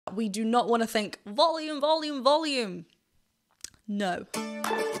we do not want to think volume, volume, volume. No.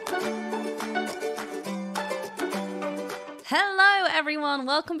 Hello everyone,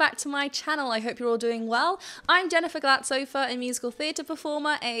 welcome back to my channel. I hope you're all doing well. I'm Jennifer Glatzhofer, a musical theatre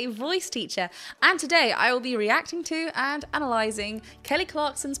performer, a voice teacher, and today I will be reacting to and analysing Kelly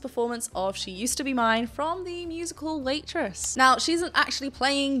Clarkson's performance of She Used to Be Mine from the musical Waitress. Now, she isn't actually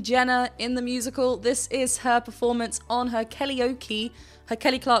playing Jenna in the musical. This is her performance on her Kellyoke, her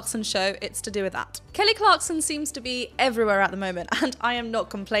Kelly Clarkson show. It's to do with that. Kelly Clarkson seems to be everywhere at the moment, and I am not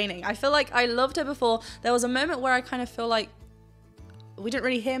complaining. I feel like I loved her before. There was a moment where I kind of feel like we didn't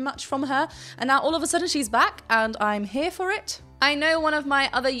really hear much from her, and now all of a sudden she's back and I'm here for it. I know one of my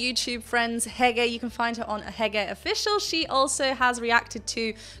other YouTube friends, Hege, you can find her on Hege Official. She also has reacted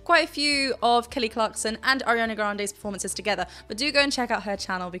to quite a few of Kelly Clarkson and Ariana Grande's performances together, but do go and check out her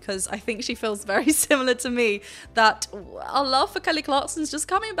channel because I think she feels very similar to me, that our love for Kelly Clarkson's just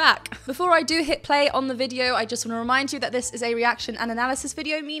coming back. Before I do hit play on the video, I just want to remind you that this is a reaction and analysis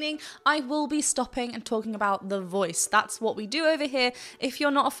video, meaning I will be stopping and talking about the voice. That's what we do over here. If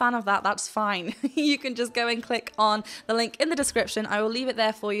you're not a fan of that, that's fine. You can just go and click on the link in the description. I will leave it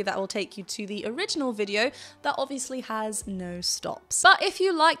there for you. That will take you to the original video that obviously has no stops. But if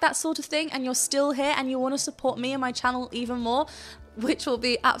you like that sort of thing and you're still here and you want to support me and my channel even more, which will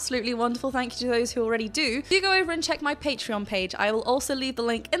be absolutely wonderful, thank you to those who already do go over and check my Patreon page. I will also leave the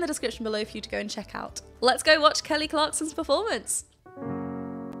link in the description below for you to go and check out. Let's go watch Kelly Clarkson's performance.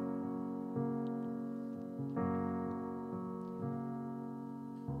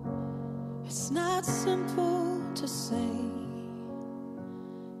 It's not simple to say.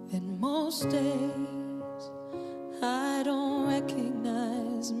 In most days, I don't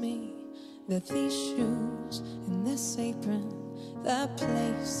recognize me. That these shoes and this apron, that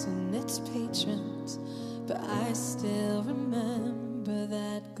place and its patrons, but I still remember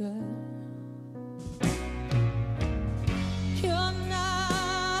that girl. You're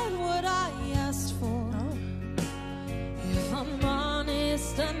not what I asked for. If I'm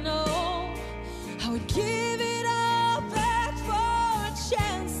honest, I know I would give it all back for a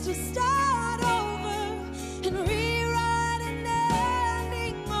chance to start over and rewrite an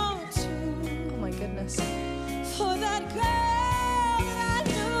ending or two. Oh my goodness. For that girl that I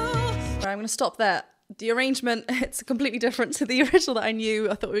knew. Right, I'm going to stop there. The arrangement, it's completely different to the original that I knew.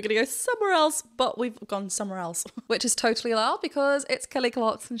 I thought we were going to go somewhere else, but we've gone somewhere else, which is totally allowed because it's Kelly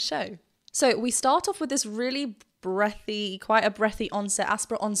Clarkson's show. So we start off with this really breathy, quite a breathy onset,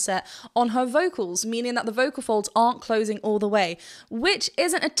 aspirate onset on her vocals, meaning that the vocal folds aren't closing all the way, which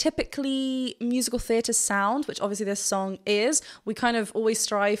isn't a typically musical theatre sound, which obviously this song is. We kind of always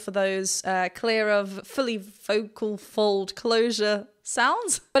strive for those clear of fully vocal fold closure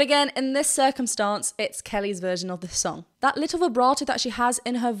sounds. But again, in this circumstance, it's Kelly's version of this song. That little vibrato that she has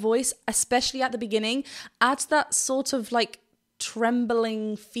in her voice, especially at the beginning, adds that sort of like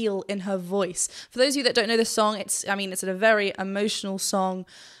trembling feel in her voice. For those of you that don't know this song, it's a very emotional song.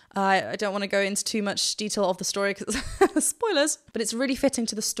 I don't want to go into too much detail of the story because spoilers, but it's really fitting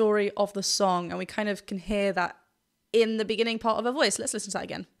to the story of the song, and we kind of can hear that in the beginning part of her voice. Let's listen to that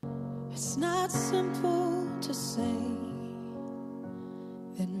again. It's not simple to say.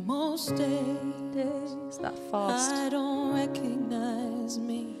 In most days, that fast. I don't recognize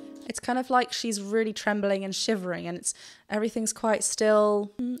me. It's kind of like she's really trembling and shivering, and everything's quite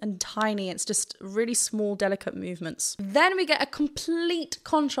still and tiny. It's just really small, delicate movements. Then we get a complete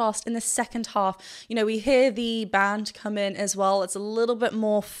contrast in the second half. You know, we hear the band come in as well. It's a little bit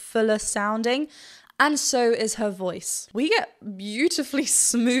more fuller sounding, and so is her voice. We get beautifully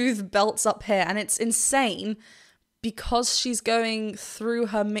smooth belts up here, and it's insane because she's going through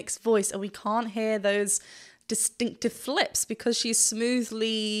her mixed voice, and we can't hear those distinctive flips because she's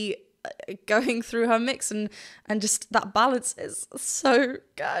smoothly going through her mix, and just that balance is so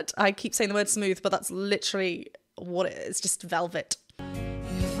good. I keep saying the word smooth, but that's literally what it is, just velvet.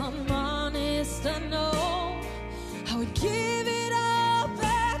 If I'm honest, I know I would give it all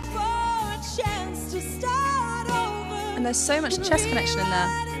back for a chance to start over. And there's so much chest connection in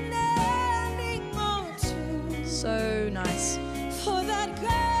there. So nice. For that girl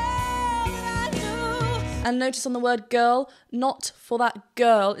I knew. And notice on the word girl, not for that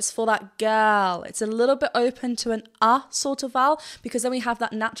girl, it's for that girl. It's a little bit open to an sort of vowel, because then we have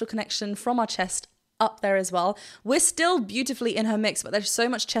that natural connection from our chest up there as well. We're still beautifully in her mix, but there's so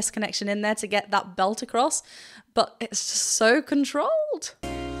much chest connection in there to get that belt across, but it's just so controlled.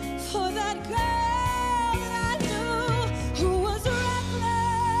 For that girl I knew who was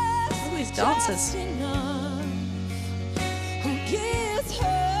reckless. All these dancers. Who gives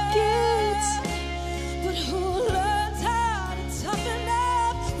her, but who learns how to toughen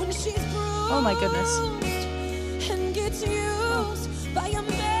up when Oh my goodness. And gets used by a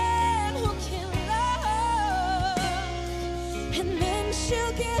man who can love. And then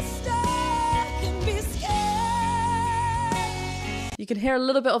she'll get stuck and be scared. You can hear a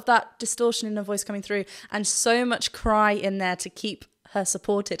little bit of that distortion in her voice coming through, and so much cry in there to keep her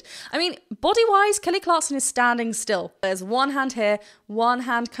supported. I mean, body-wise, Kelly Clarkson is standing still. There's one hand here, one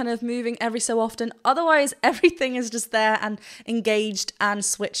hand kind of moving every so often. Otherwise, everything is just there and engaged and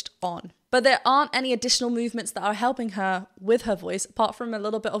switched on. But there aren't any additional movements that are helping her with her voice, apart from a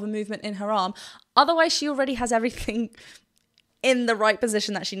little bit of a movement in her arm. Otherwise, she already has everything in the right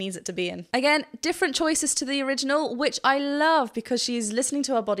position that she needs it to be in. Again, different choices to the original, which I love because she's listening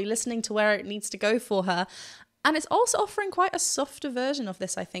to her body, listening to where it needs to go for her. And it's also offering quite a softer version of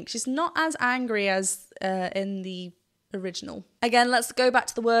this, I think. She's not as angry as in the original. Again, let's go back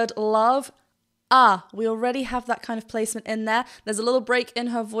to the word love. Ah, we already have that kind of placement in there. There's a little break in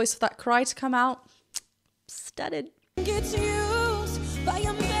her voice for that cry to come out. Studded. Gets used by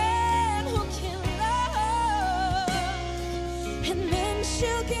a man who can love. And then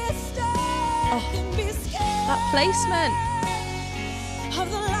she'll get stuck and be scared. That placement.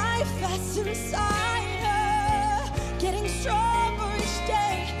 Of the life that's inside her, getting stronger each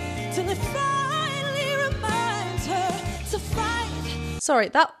day till it finally reminds her to fight. Sorry,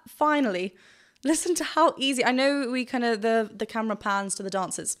 that finally. Listen to how easy. I know we kind of the camera pans to the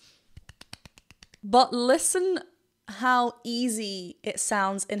dancers, but listen how easy it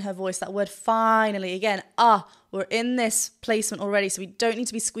sounds in her voice. That word finally. Again, we're in this placement already, so we don't need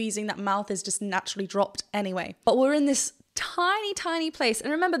to be squeezing. That mouth is just naturally dropped anyway. But we're in this tiny place,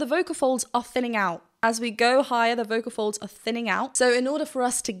 and remember, the vocal folds are thinning out. As we go higher, the vocal folds are thinning out. So in order for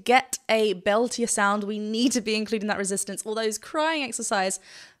us to get a beltier sound, we need to be including that resistance. Although this crying exercise,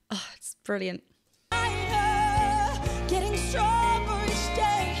 it's brilliant. Getting stronger each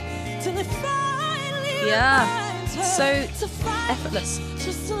day till it finally reminds her so to fight. Effortless.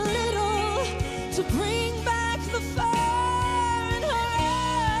 Just a little to bring back the fire in her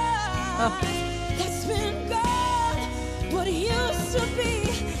eyes that's been gone, what used to be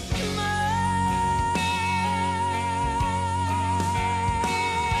mine.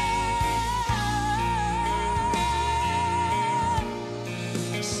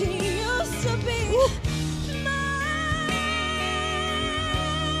 She used to be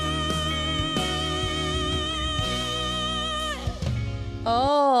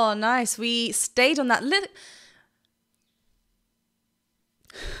Oh, nice. We stayed on that.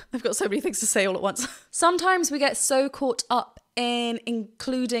 I've got so many things to say all at once. Sometimes we get so caught up in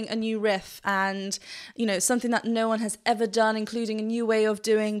including a new riff and, something that no one has ever done, including a new way of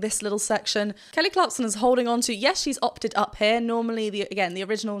doing this little section. Kelly Clarkson is holding on to, yes, she's opted up here. Normally, the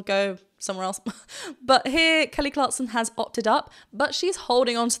original would go somewhere else. But here, Kelly Clarkson has opted up, but she's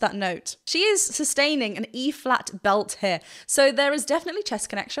holding on to that note. She is sustaining an E-flat belt here. So there is definitely chest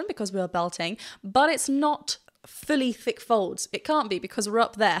connection because we are belting, but it's not fully thick folds. It can't be because we're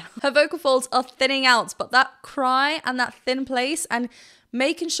up there. Her vocal folds are thinning out, but that cry and that thin place and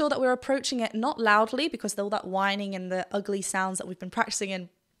making sure that we're approaching it not loudly, because all that whining and the ugly sounds that we've been practicing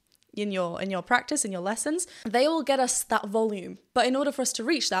in your practice, in your lessons, they will get us that volume. But in order for us to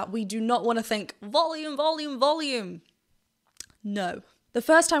reach that, we do not want to think volume, volume, volume. No. The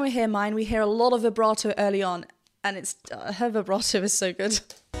first time we hear mine, we hear a lot of vibrato early on, and it's her vibrato is so good.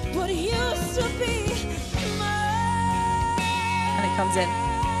 what used to be mine. And it comes in.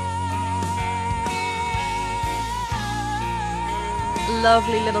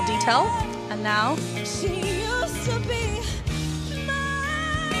 Lovely little detail. And now She used to be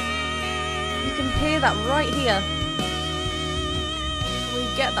you can hear that right here. We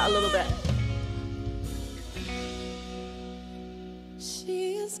get that a little bit.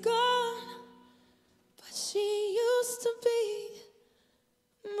 She is gone, but she used to be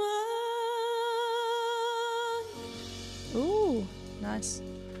mine. Ooh, nice.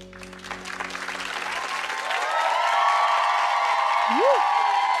 Woo.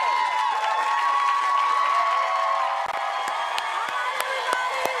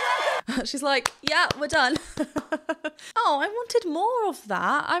 She's like, yeah, we're done. Oh, I wanted more of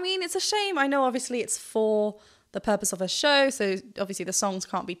that. I mean, it's a shame. I know obviously it's for the purpose of a show, so obviously the songs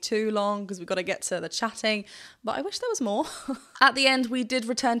can't be too long because we've got to get to the chatting, but I wish there was more. At the end, we did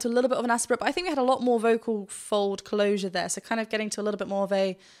return to a little bit of an aspirate, but I think we had a lot more vocal fold closure there, so kind of getting to a little bit more of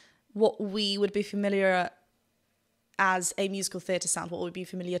a what we would be familiar as a musical theatre sound, what would be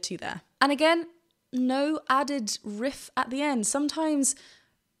familiar to there. And again, no added riff at the end. Sometimes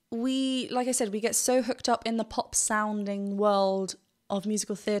we, like I said, we get so hooked up in the pop sounding world of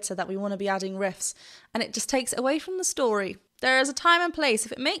musical theatre that we want to be adding riffs, and it just takes it away from the story. There is a time and place.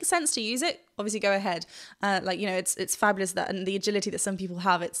 If it makes sense to use it, obviously go ahead. Like, you know, it's fabulous that, and the agility that some people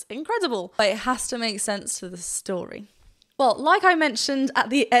have, it's incredible. But it has to make sense to the story. Well, like I mentioned at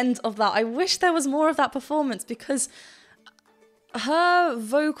the end of that, I wish there was more of that performance because her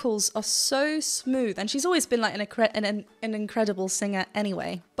vocals are so smooth, and she's always been like an incredible singer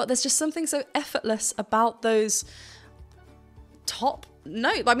anyway. But there's just something so effortless about those top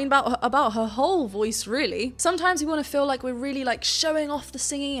notes. I mean, about her whole voice, really. Sometimes we want to feel like we're really like showing off the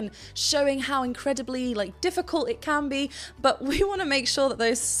singing and showing how incredibly like difficult it can be, but we want to make sure that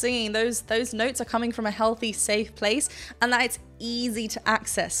those notes are coming from a healthy, safe place, and that it's easy to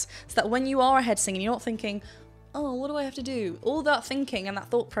access, so that when you are ahead singing, you're not thinking, oh, what do I have to do? All that thinking and that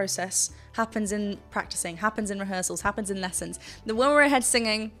thought process happens in practicing, happens in rehearsals, happens in lessons. Then when we're ahead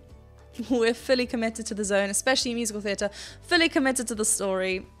singing, we're fully committed to the zone, especially in musical theatre, fully committed to the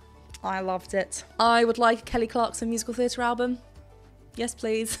story. I loved it. I would like a Kelly Clarkson musical theatre album. Yes,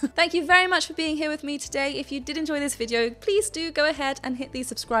 please. Thank you very much for being here with me today. If you did enjoy this video, please do go ahead and hit the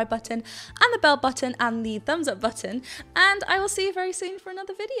subscribe button and the bell button and the thumbs up button. And I will see you very soon for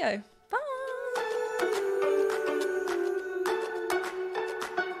another video. Bye!